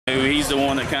He's the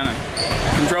one that kind of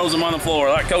controls them on the floor.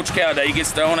 Like Coach Cowday, he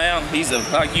gets thrown out. He's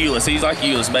like Ulyss. He's like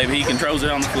Ulyss, baby. He controls it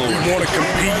on the floor. We want to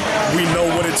compete. We know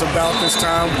what it's about this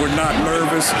time. We're not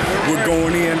nervous. We're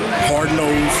going in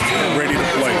hard-nosed, ready to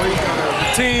play.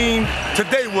 The team,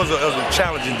 today was a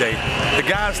challenging day. The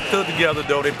guys stood together,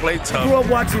 though. They played tough. I grew up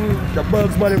watching the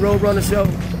Bugs Bunny Roadrunner show,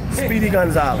 Speedy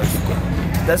Gonzalez.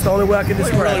 That's the only way I can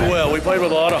describe it. Really well. We played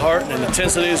with a lot of heart, and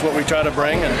intensity is what we try to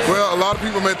bring. Well, a lot of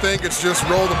people may think it's just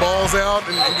roll the balls out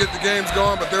and get the games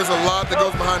going, but there's a lot that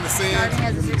goes behind the scenes. Starting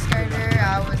as a sixth grader,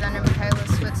 I was under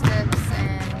Michaela's footsteps,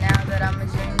 and now that I'm a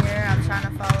junior, I'm trying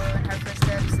to follow in her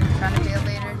footsteps and trying to be a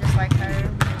leader just like her,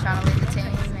 trying to lead the team.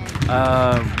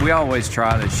 We always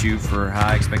try to shoot for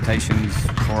high expectations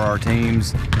for our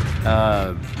teams.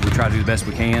 We try to do the best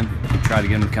we can. We try to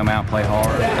get them to come out and play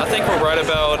hard. I think we're right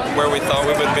about where we thought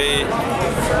we would be.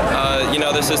 You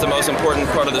know, this is the most important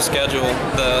part of the schedule,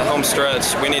 the home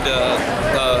stretch. We need to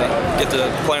get to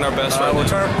playing our best right now.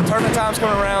 Tournament time's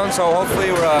coming around, so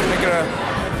hopefully we're making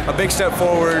a big step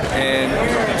forward. And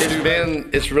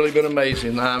it's really been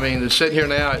amazing. I mean, to sit here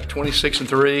now at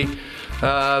 26-3.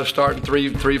 Starting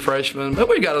three freshmen, but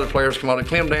we got other players come on.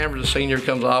 Clem Danvers, the senior,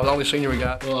 comes off. The only senior we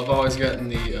got. Well, I've always gotten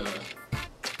the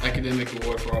academic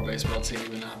award for our baseball team,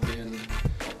 and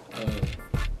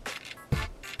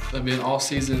I've been all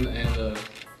season and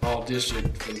all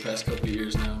district for the past couple of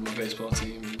years now. My baseball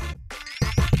team.